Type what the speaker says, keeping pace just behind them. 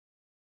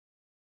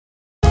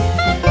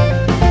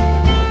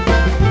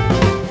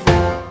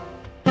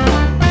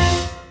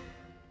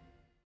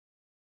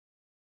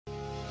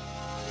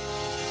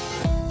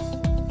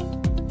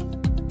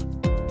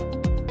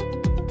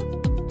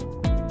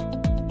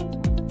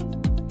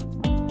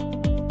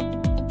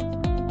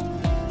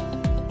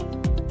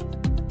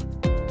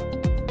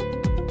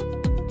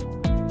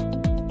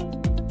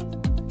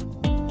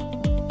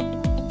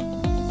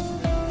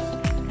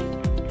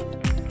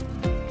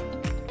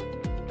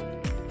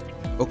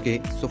Okay,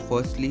 so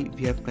firstly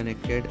we have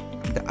connected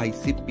the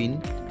IC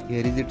pin.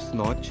 Here is its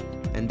notch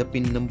and the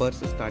pin numbers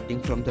starting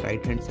from the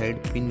right hand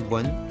side: pin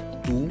 1,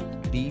 2,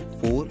 3,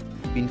 4,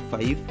 pin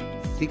 5,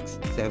 6,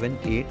 7,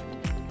 8.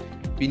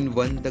 Pin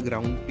 1, the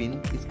ground pin,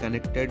 is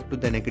connected to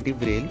the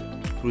negative rail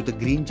through the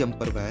green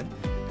jumper wire,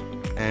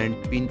 and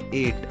pin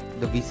 8,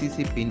 the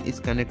VCC pin,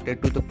 is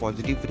connected to the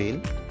positive rail.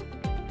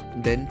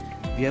 Then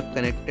we have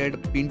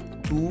connected pin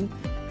 2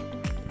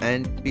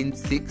 and pin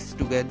 6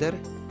 together,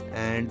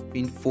 and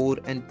pin 4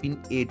 and pin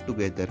 8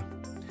 together.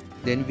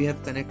 Then we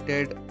have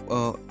connected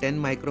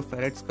 10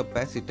 microfarads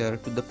capacitor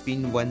to the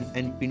pin 1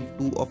 and pin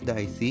 2 of the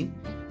IC.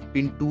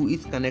 Pin 2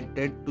 is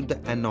connected to the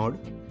anode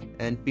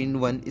and pin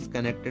 1 is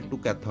connected to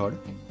cathode.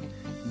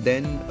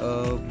 Then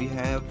we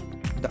have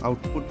the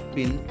output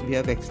pin. We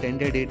have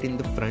extended it in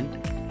the front.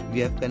 We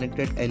have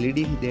connected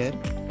LED there,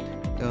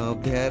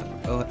 where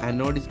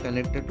anode is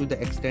connected to the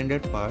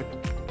extended part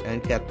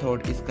and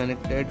cathode is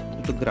connected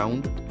to the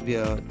ground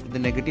via the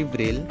negative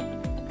rail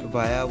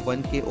via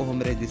 1k ohm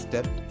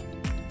resistor.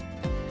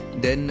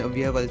 Then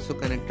we have also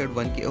connected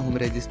 1k ohm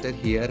resistor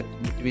here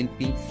between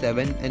pin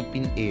 7 and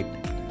pin 8.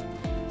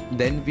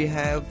 Then we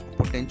have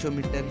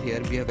potentiometer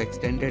here. We have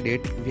extended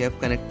it. We have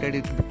connected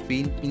it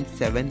between pin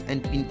 7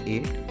 and pin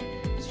 8.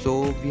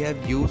 So we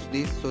have used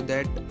this so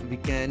that we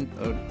can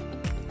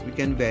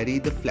vary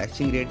the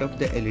flashing rate of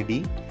the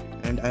LED,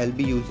 and I'll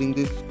be using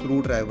this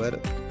screwdriver,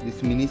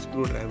 this mini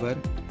screwdriver,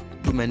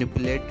 to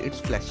manipulate its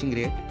flashing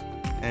rate.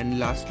 And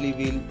lastly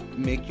we'll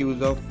make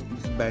use of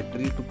this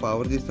battery to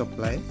power the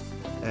supply.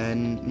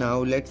 And now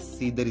let's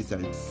see the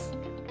results.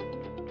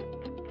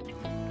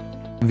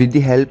 With the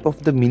help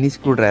of the mini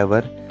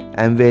screwdriver,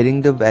 I am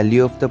varying the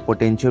value of the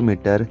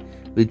potentiometer,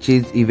 which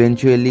is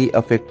eventually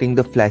affecting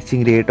the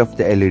flashing rate of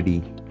the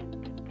LED.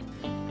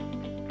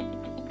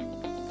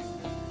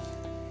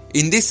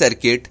 In this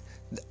circuit,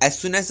 as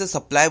soon as the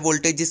supply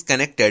voltage is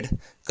connected,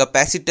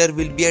 capacitor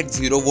will be at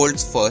 0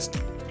 volts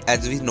first,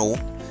 as we know,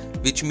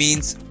 which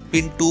means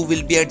pin 2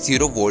 will be at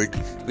 0 volt,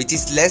 which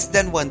is less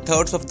than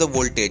 1/3 of the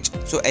voltage,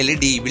 so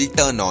LED will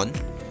turn on,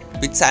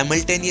 which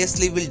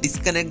simultaneously will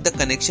disconnect the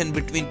connection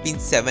between pin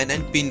 7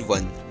 and pin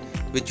 1,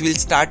 which will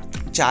start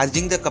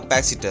charging the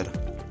capacitor.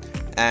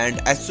 And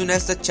as soon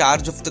as the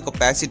charge of the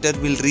capacitor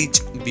will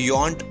reach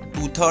beyond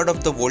 2/3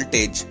 of the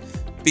voltage,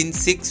 pin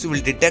 6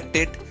 will detect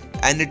it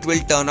and it will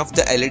turn off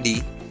the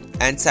LED,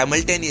 and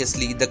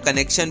simultaneously the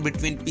connection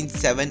between pin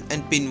 7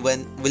 and pin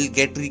 1 will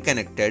get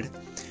reconnected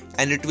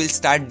and it will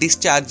start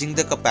discharging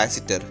the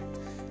capacitor.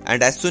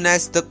 And as soon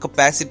as the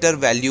capacitor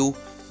value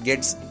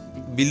gets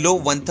below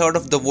 1/3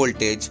 of the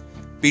voltage,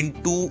 pin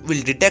 2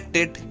 will detect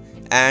it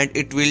and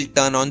it will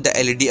turn on the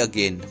LED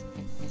again.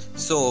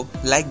 So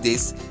like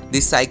this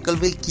cycle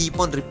will keep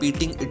on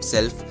repeating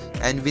itself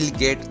and will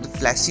get the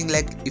flashing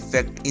light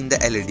effect in the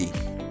LED.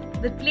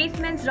 With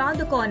placements round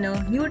the corner,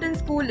 Newton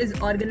School is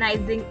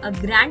organizing a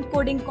grand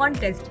coding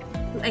contest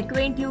to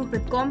acquaint you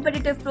with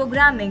competitive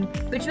programming,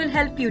 which will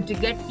help you to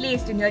get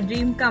placed in your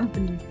dream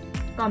company.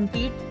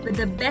 Compete with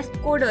the best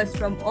coders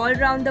from all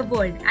around the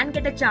world and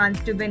get a chance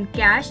to win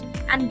cash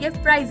and gift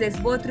prizes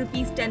worth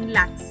 ₹10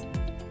 lakhs.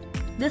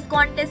 This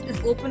contest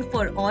is open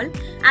for all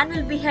and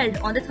will be held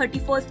on the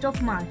 31st of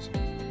March.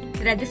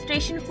 The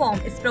registration form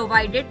is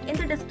provided in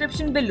the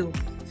description below.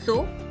 So,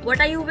 what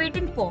are you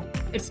waiting for?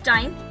 It's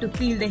time to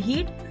feel the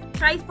heat,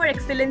 strive for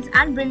excellence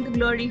and bring the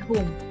glory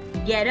home.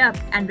 Get up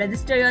and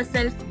register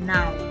yourself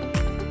now.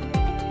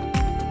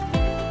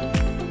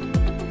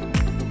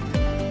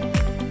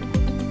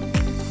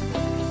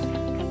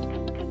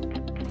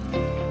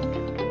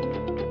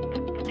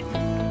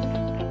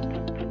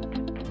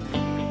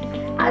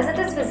 As it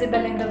is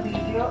visible in the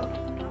video,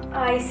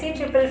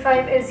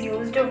 IC-555 is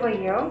used over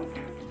here.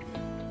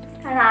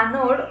 An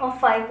anode of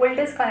 5 volt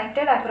is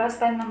connected across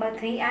pin number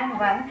 3 and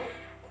 1.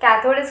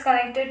 Cathode is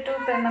connected to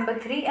pin number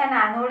 3 and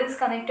anode is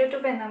connected to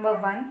pin number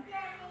 1.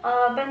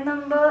 Pin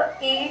number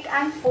 8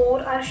 and 4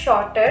 are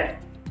shorted.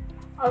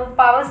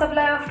 Power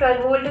supply of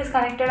 12 volt is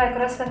connected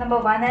across pin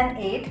number 1 and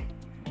 8.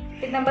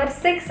 Pin number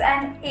 6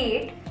 and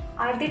 8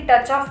 are the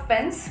touch-off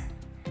pins,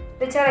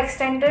 which are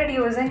extended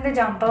using the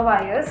jumper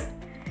wires.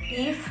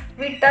 If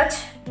we touch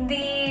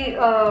the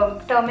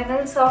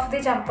terminals of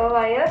the jumper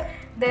wire,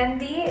 then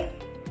the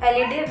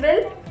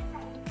LED's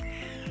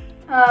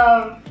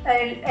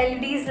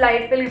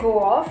light will go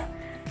off,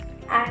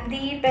 and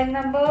the pin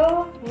number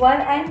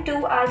 1 and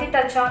 2 are the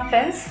touch-on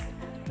pins,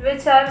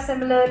 which are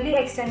similarly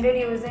extended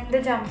using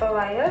the jumper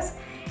wires.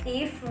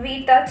 If we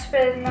touch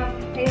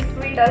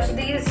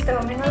these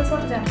terminals of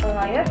jumper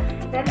wire,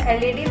 then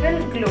LED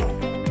will glow.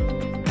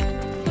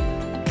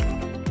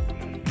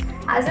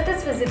 As it is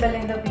visible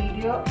in the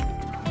video,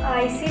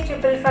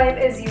 IC-555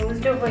 is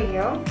used over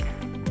here.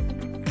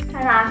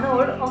 An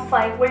anode of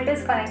 5 volt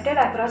is connected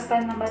across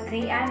pin number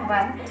 3 and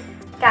 1.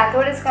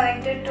 Cathode is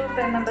connected to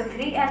pin number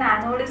 3 and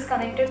anode is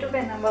connected to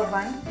pin number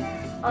 1.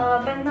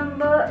 Pin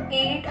number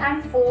 8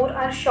 and 4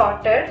 are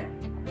shorted.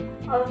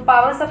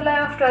 Power supply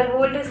of 12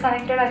 volt is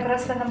connected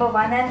across pin number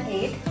 1 and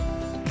 8.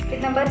 Pin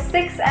number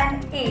 6 and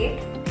 8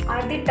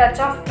 are the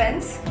touch-off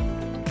pins,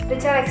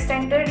 which are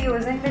extended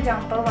using the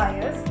jumper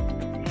wires.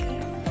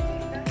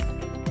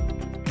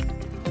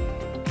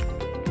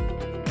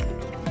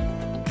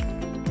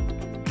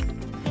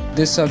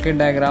 This circuit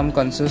diagram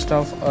consists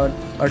of a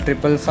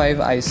 555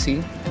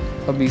 IC,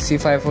 a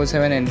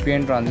BC547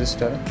 NPN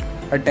transistor,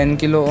 a 10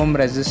 kilo ohm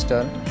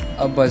resistor,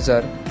 a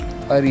buzzer,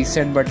 a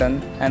reset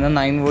button, and a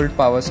 9 volt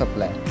power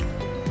supply.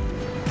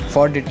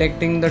 For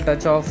detecting the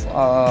touch of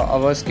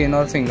our skin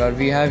or finger,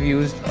 we have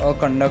used a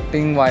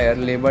conducting wire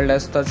labeled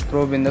as touch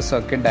probe in the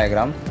circuit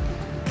diagram.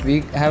 We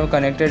have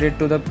connected it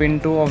to the pin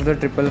 2 of the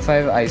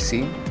 555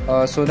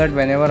 IC so that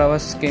whenever our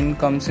skin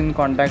comes in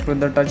contact with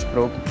the touch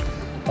probe,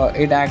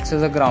 it acts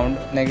as a ground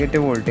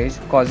negative voltage,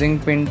 causing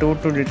pin 2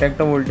 to detect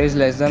a voltage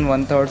less than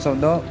 1/3 of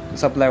the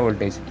supply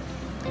voltage.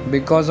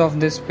 Because of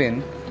this,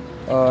 pin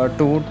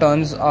 2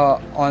 turns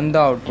on the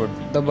output.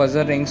 The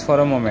buzzer rings for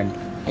a moment.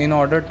 In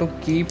order to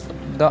keep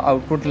the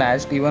output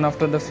latched even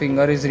after the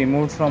finger is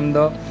removed from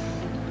the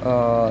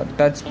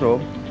touch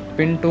probe,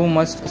 pin 2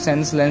 must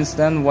sense less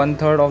than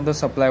 1/3 of the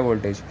supply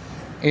voltage.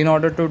 In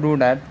order to do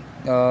that,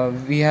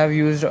 we have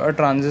used a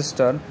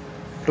transistor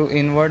to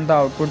invert the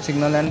output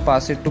signal and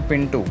pass it to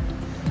pin 2.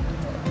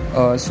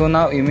 So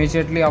now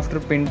immediately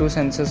after pin 2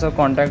 senses a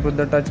contact with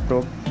the touch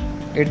probe,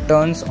 it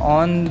turns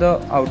on the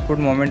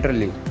output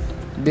momentarily.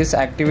 This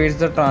activates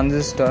the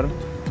transistor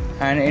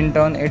and in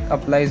turn it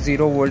applies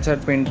 0 volts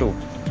at pin 2,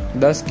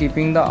 thus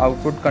keeping the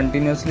output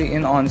continuously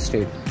in on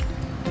state.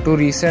 To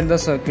reset the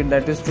circuit,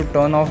 that is to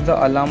turn off the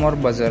alarm or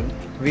buzzer,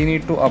 we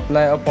need to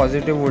apply a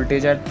positive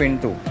voltage at pin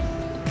 2.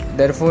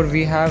 Therefore,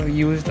 we have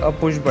used a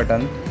push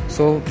button.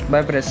 So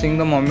by pressing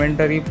the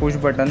momentary push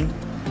button,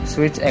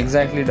 switch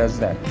exactly does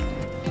that.